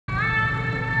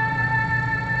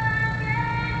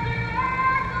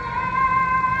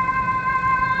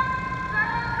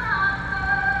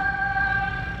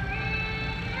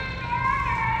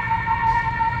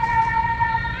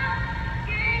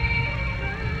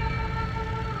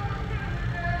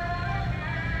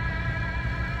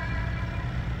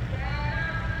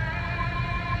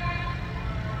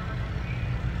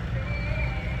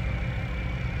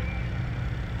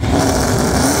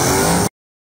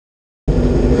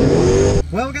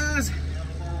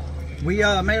We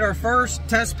made our first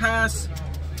test pass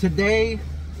today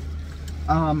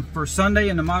for Sunday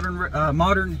in the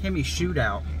modern Hemi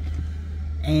shootout,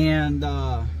 and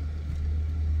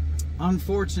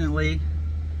unfortunately,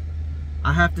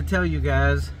 I have to tell you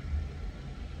guys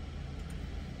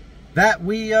that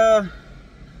we got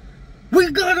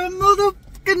a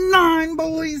motherfucking 9,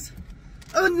 boys,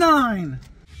 a 9.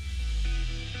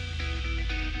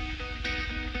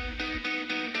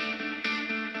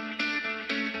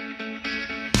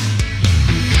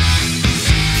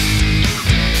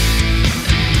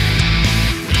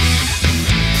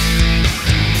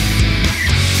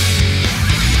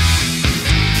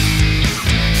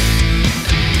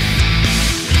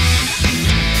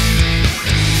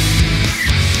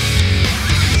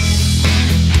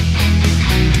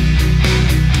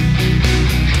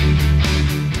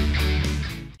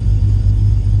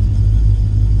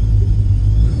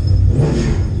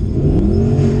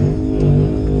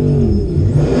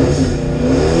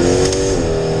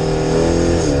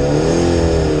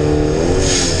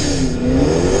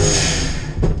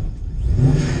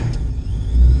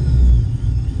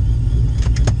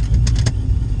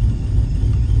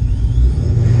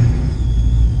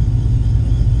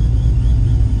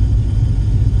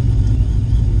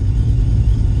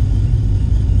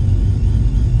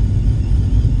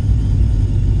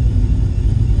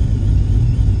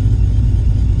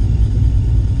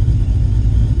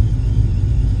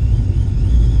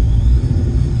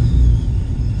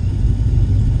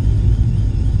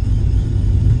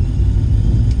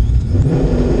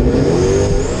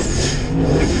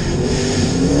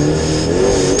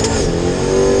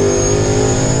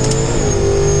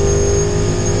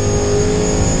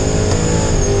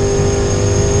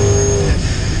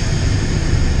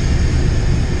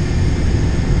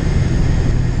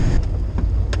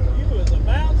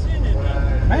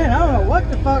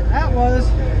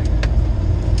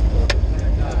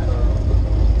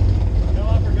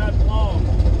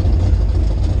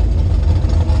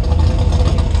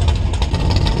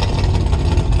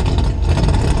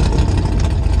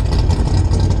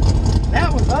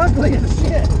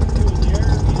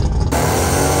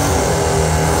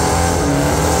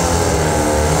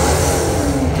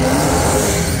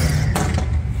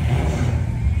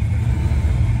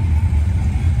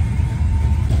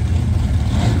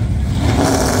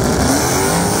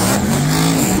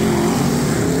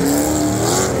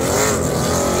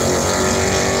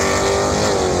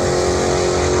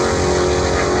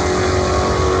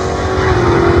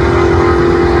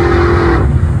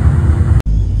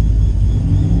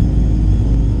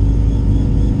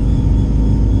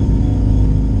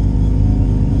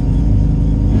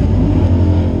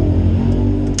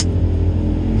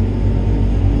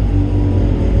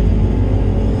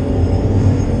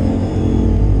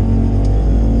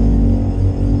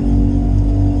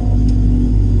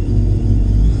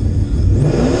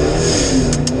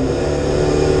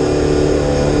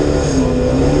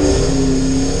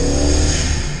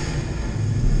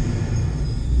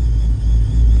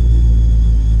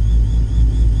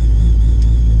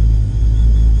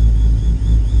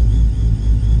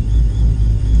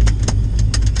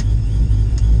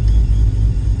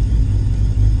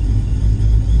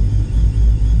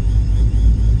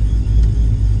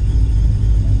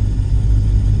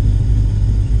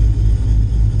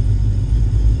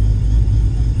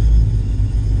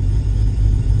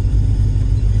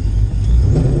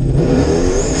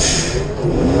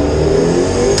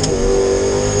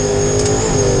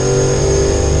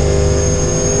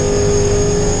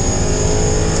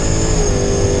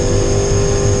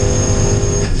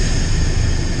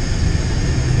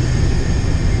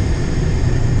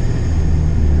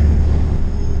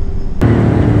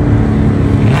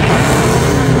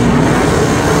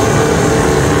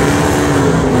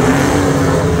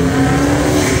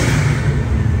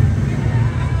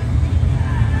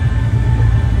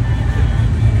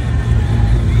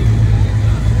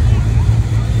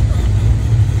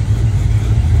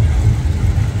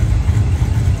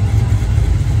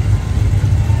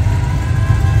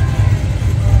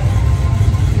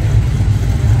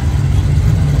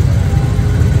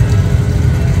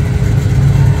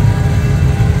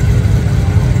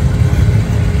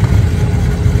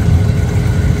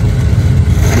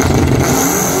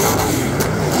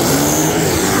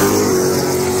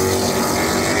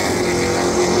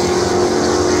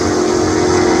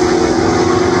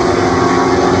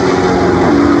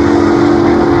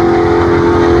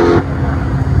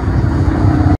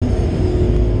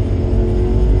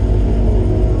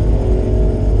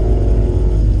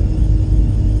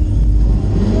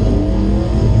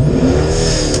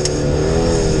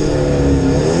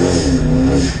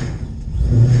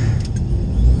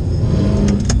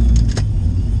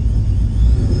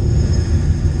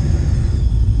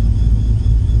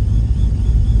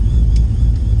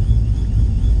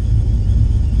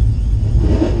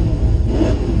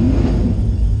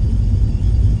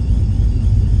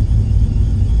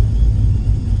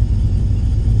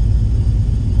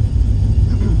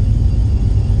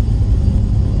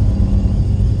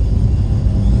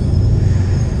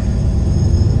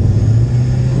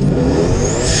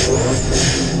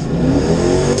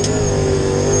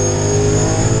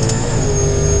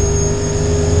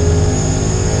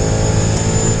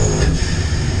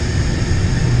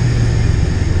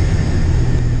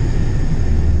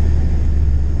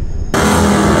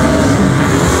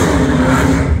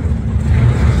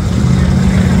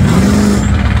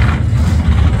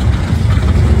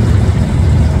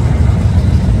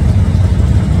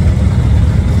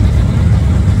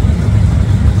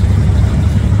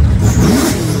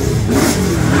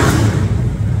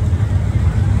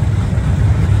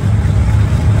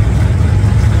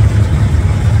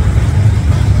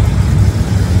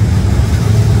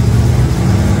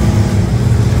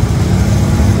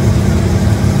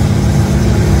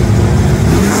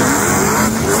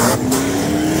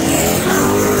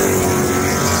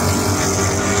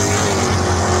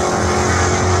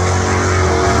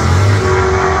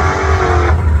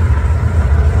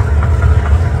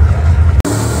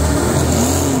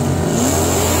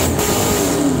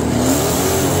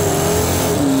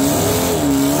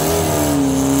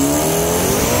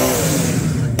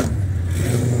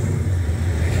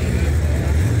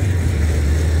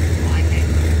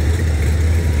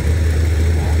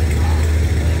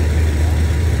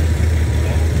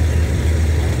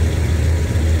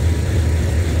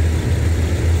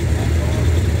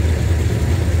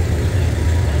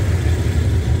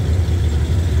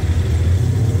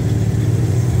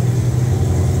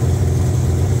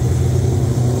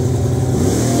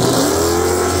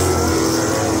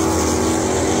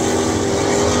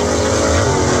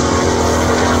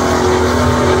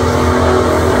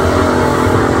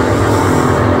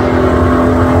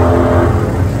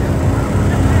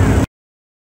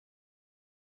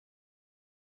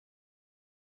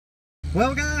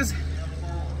 Well, guys,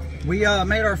 we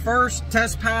made our first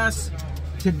test pass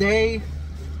today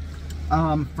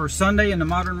for Sunday in the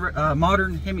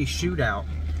modern Hemi shootout,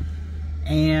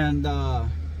 and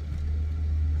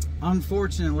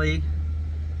unfortunately,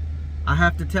 I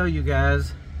have to tell you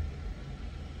guys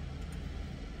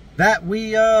that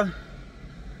we got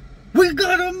a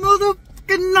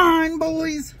motherfucking 9,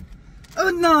 boys.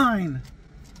 A 9.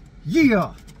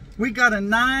 Yeah. We got a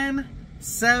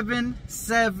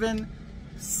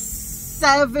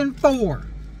 9.7774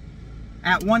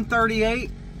 at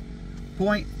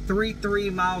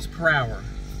 138.33 miles per hour.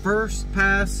 First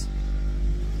pass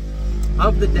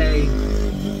of the day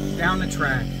down the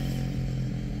track,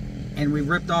 and we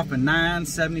ripped off a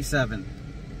 9.77.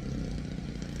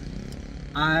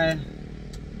 I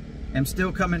am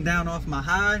still coming down off my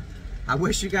high. I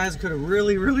wish you guys could have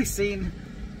really seen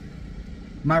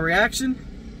my reaction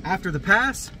after the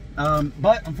pass,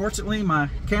 but unfortunately my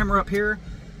camera up here,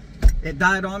 it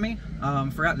died on me.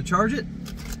 Forgot to charge it.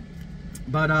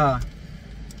 But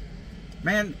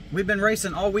man, we've been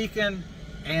racing all weekend,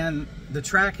 and the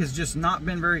track has just not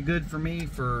been very good for me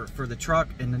for the truck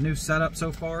and the new setup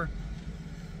so far.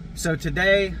 So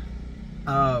today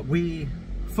we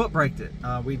foot braked it.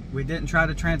 We didn't try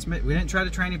to transmit, we didn't try to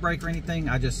tranny brake or anything.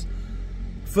 I just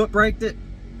foot braked it,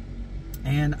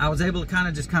 and I was able to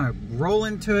kind of roll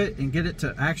into it and get it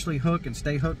to actually hook and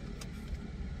stay hooked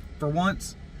for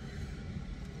once.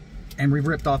 And we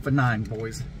ripped off a 9,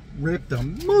 boys. Ripped a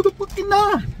motherfucking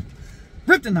 9.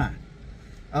 Ripped a 9.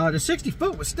 The 60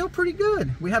 foot was still pretty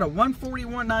good. We had a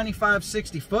 141.95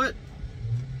 60 foot.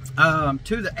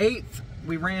 To the 8th,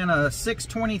 we ran a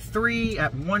 623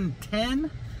 at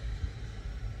 110.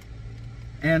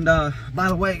 And by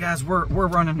the way, guys, we're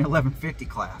running the 1150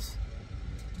 class.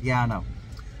 Yeah, I know.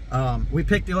 We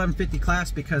picked the 1150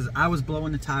 class because I was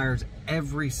blowing the tires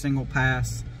every single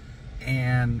pass,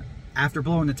 and after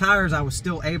blowing the tires, I was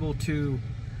still able to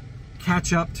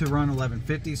catch up to run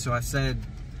 1150. So I said,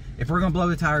 if we're gonna blow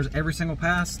the tires every single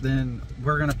pass, then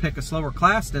we're gonna pick a slower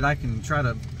class that I can try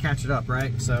to catch it up,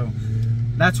 right? So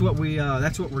that's what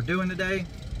we're doing today.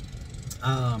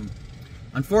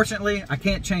 Unfortunately, I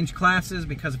can't change classes,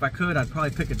 because if I could, I'd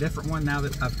probably pick a different one now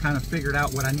that I've kind of figured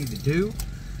out what I need to do.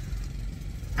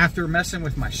 After messing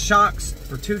with my shocks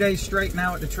for 2 days straight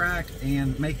now at the track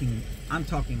and making, I'm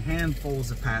talking handfuls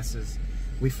of passes,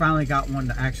 we finally got one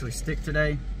to actually stick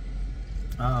today.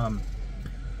 So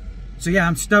yeah,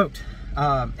 I'm stoked.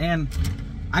 And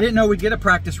I didn't know we'd get a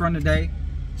practice run today,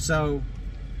 so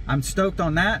I'm stoked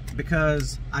on that,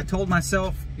 because I told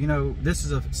myself, you know, this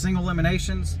is a single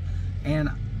eliminations,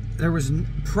 and there was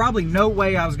probably no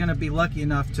way I was going to be lucky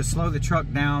enough to slow the truck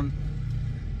down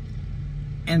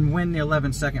and win the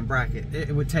 11-second bracket.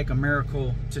 It would take a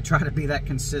miracle to try to be that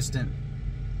consistent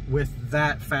with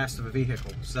that fast of a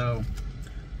vehicle. So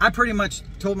I pretty much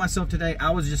told myself today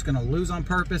I was just going to lose on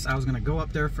purpose. I was going to go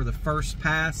up there for the first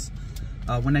pass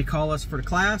when they call us for the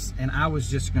class, and I was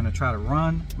just going to try to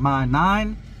run my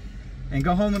 9 and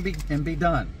go home and be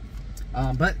done.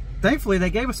 But thankfully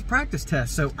they gave us a practice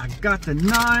test, so I got the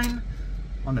 9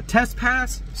 on the test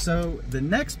pass. So the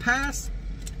next pass,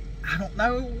 I don't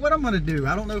know what I'm gonna do.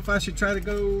 I don't know if I should try to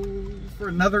go for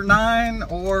another 9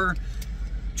 or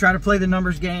try to play the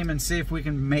numbers game and see if we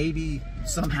can maybe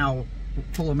somehow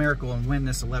pull a miracle and win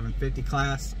this 1150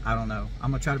 class. I don't know. I'm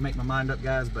gonna try to make my mind up,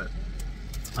 guys, but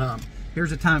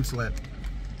here's a time slip.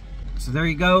 So there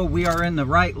you go. We are in the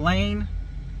right lane,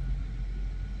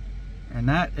 and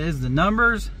that is the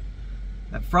numbers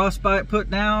that Frostbite put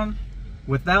down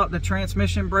without the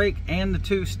transmission brake and the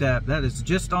 2-step. That is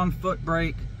just on foot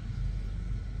brake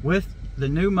with the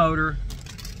new motor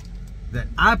that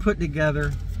I put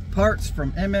together, parts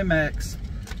from MMX,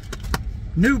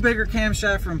 new bigger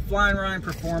camshaft from Flying Ryan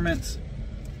Performance,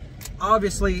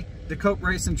 obviously the Coke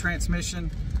Racing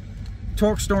transmission,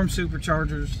 Torqstorm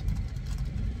superchargers,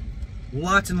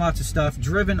 lots and lots of stuff.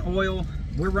 Driven oil.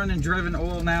 We're running driven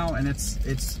oil now, and it's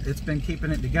been keeping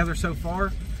it together so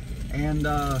far. And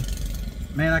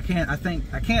man, I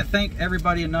can't thank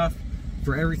everybody enough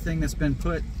for everything that's been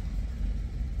put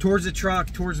towards the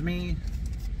truck, towards me.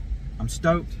 I'm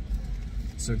stoked.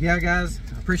 So yeah, guys,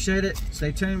 I appreciate it.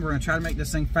 Stay tuned. We're gonna try to make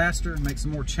this thing faster, make some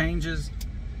more changes,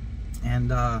 and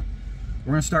we're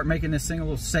gonna start making this thing a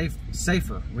little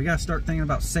safer. We gotta start thinking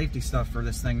about safety stuff for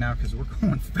this thing now, because we're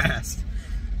going fast.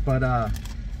 But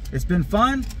it's been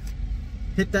fun.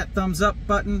 Hit that thumbs up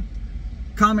button.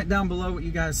 Comment down below what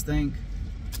you guys think.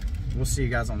 We'll see you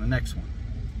guys on the next one.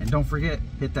 And don't forget,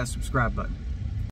 hit that subscribe button.